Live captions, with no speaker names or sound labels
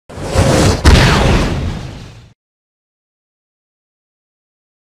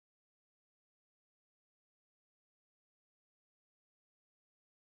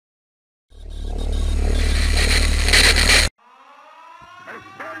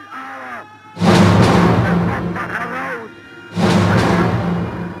hour. The doctor arose.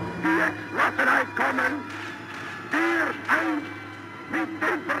 Lass euch kommen! Wir eins mit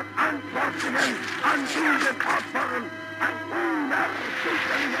den Verantwortlichen an diesen Opfern ein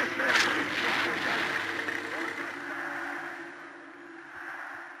unerschütterliches Bericht.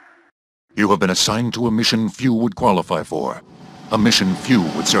 You have been assigned to a mission few would qualify for. A mission few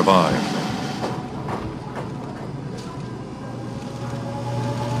would survive.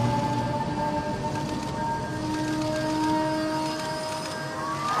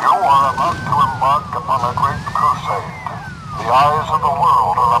 You are about to embark upon a great crusade. The eyes of the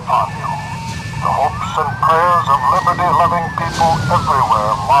world are upon you. The hopes and prayers of liberty-loving people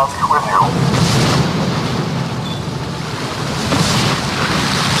everywhere march with you.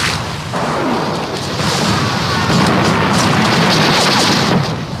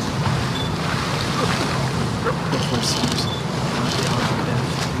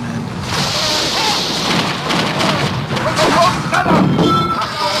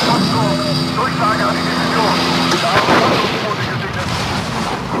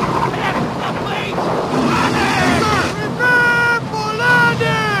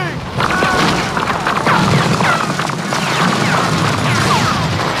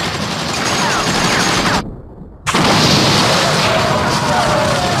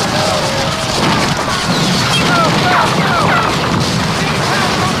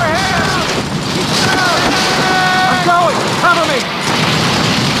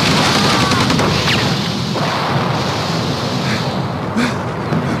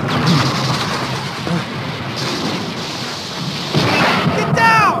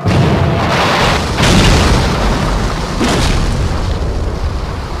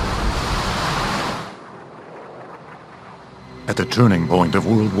 At the turning point of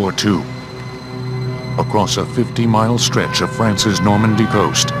World War II, across a 50-mile stretch of France's Normandy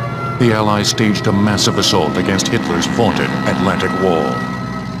coast, the Allies staged a massive assault against Hitler's vaunted Atlantic Wall.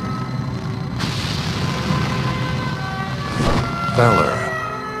 Valor,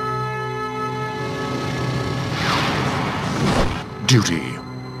 duty,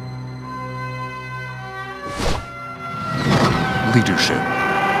 leadership,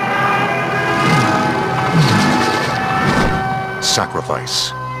 sacrifice.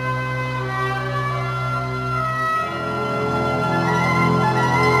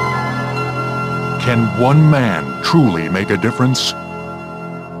 Can one man truly make a difference?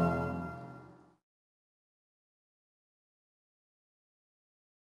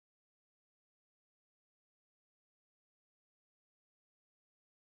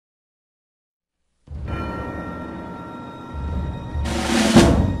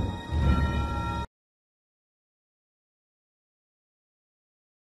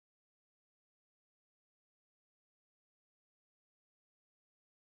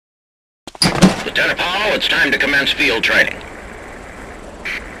 Lieutenant Powell, it's time to commence field training.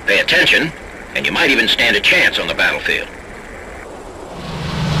 Pay attention, and you might even stand a chance on the battlefield.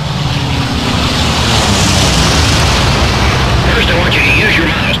 First, I want you to use your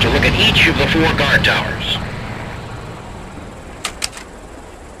mouse to look at each of the 4 guard towers.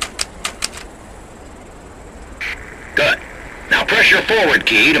 Good. Now press your forward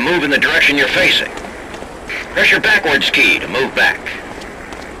key to move in the direction you're facing. Press your backwards key to move back.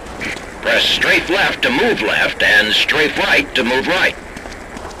 Press strafe left to move left and strafe right to move right.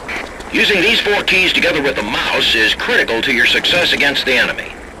 Using these 4 keys together with the mouse is critical to your success against the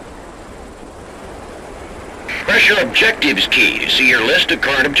enemy. Press your objectives key to see your list of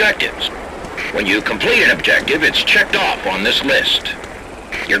current objectives. When you complete an objective, it's checked off on this list.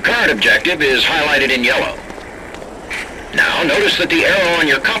 Your current objective is highlighted in yellow. Now notice that the arrow on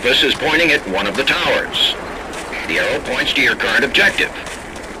your compass is pointing at one of the towers. The arrow points to your current objective.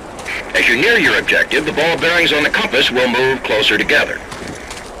 As you near your objective, the ball bearings on the compass will move closer together.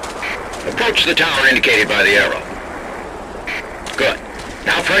 Approach the tower indicated by the arrow. Good.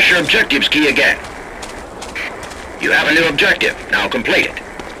 Now press your objectives key again. You have a new objective. Now complete it.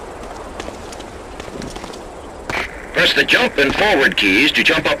 Press the jump and forward keys to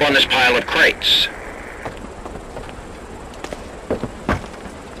jump up on this pile of crates.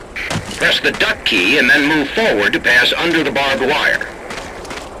 Press the duck key and then move forward to pass under the barbed wire.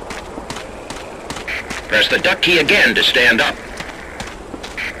 Press the duck key again to stand up.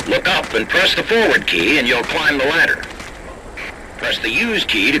 Look up and press the forward key and you'll climb the ladder. Press the use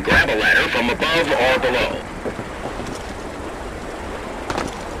key to grab a ladder from above or below.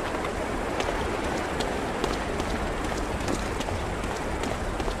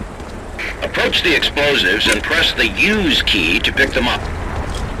 Approach the explosives and press the use key to pick them up.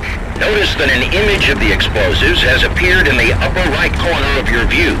 Notice that an image of the explosives has appeared in the upper right corner of your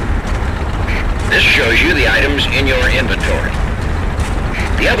view. This shows you the items in your inventory.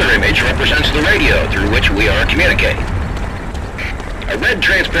 The other image represents the radio through which we are communicating. A red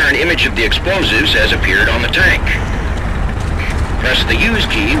transparent image of the explosives has appeared on the tank. Press the use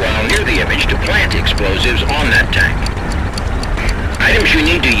key while near the image to plant explosives on that tank. Items you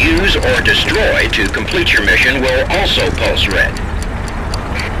need to use or destroy to complete your mission will also pulse red.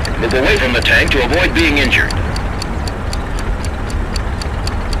 Move away from the tank to avoid being injured.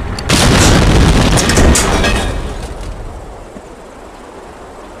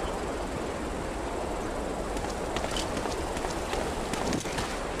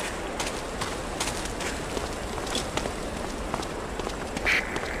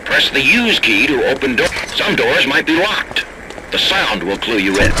 Press the use key to open doors. Some doors might be locked. The sound will clue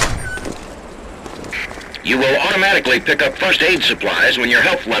you in. You will automatically pick up first aid supplies when your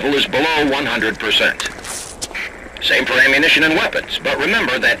health level is below 100%. Same for ammunition and weapons, but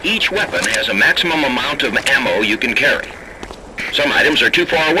remember that each weapon has a maximum amount of ammo you can carry. Some items are too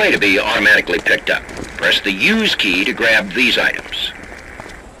far away to be automatically picked up. Press the use key to grab these items.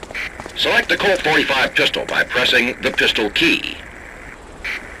 Select the Colt 45 pistol by pressing the pistol key.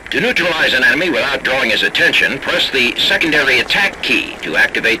 To neutralize an enemy without drawing his attention, press the secondary attack key to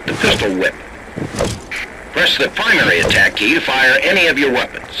activate the pistol whip. Press the primary attack key to fire any of your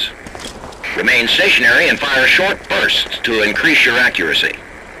weapons. Remain stationary and fire short bursts to increase your accuracy.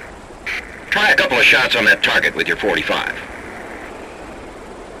 Try a couple of shots on that target with your 45.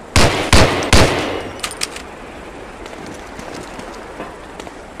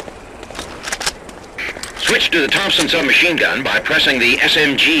 Switch to the Thompson submachine gun by pressing the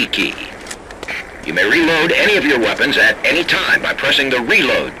SMG key. You may reload any of your weapons at any time by pressing the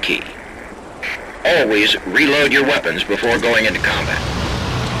reload key. Always reload your weapons before going into combat.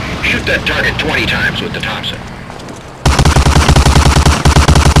 Shoot that target 20 times with the Thompson.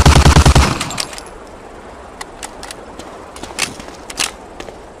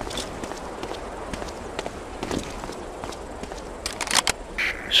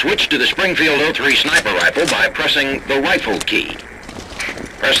 Switch to the Springfield 03 sniper rifle by pressing the rifle key.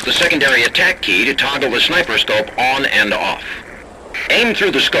 Press the secondary attack key to toggle the sniper scope on and off. Aim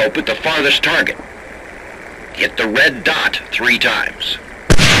through the scope at the farthest target. Hit the red dot 3 times.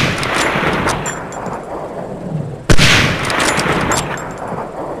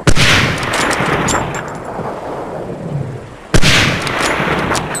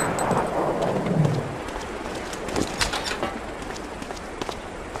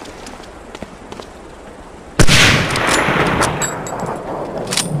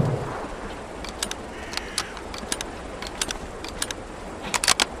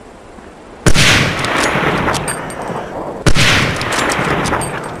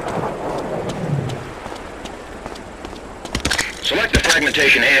 Select the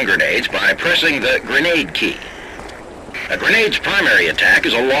fragmentation hand grenades by pressing the grenade key. A grenade's primary attack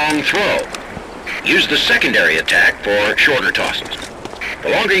is a long throw. Use the secondary attack for shorter tosses. The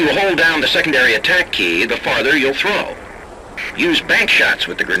longer you hold down the secondary attack key, the farther you'll throw. Use bank shots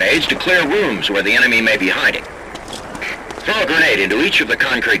with the grenades to clear rooms where the enemy may be hiding. Throw a grenade into each of the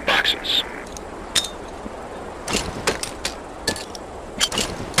concrete boxes.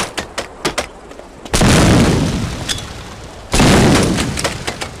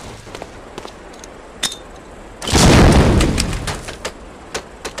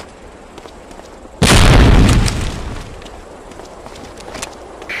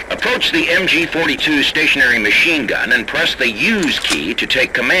 Approach the MG-42 stationary machine gun and press the use key to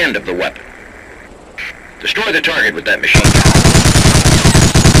take command of the weapon. Destroy the target with that machine gun.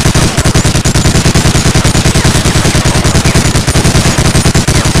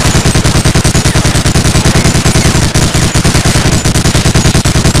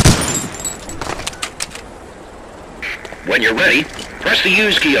 When you're ready, press the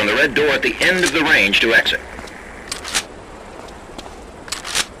use key on the red door at the end of the range to exit.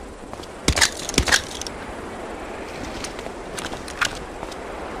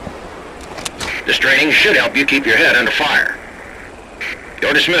 This training should help you keep your head under fire.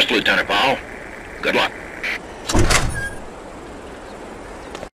 You're dismissed, Lieutenant Powell. Good luck.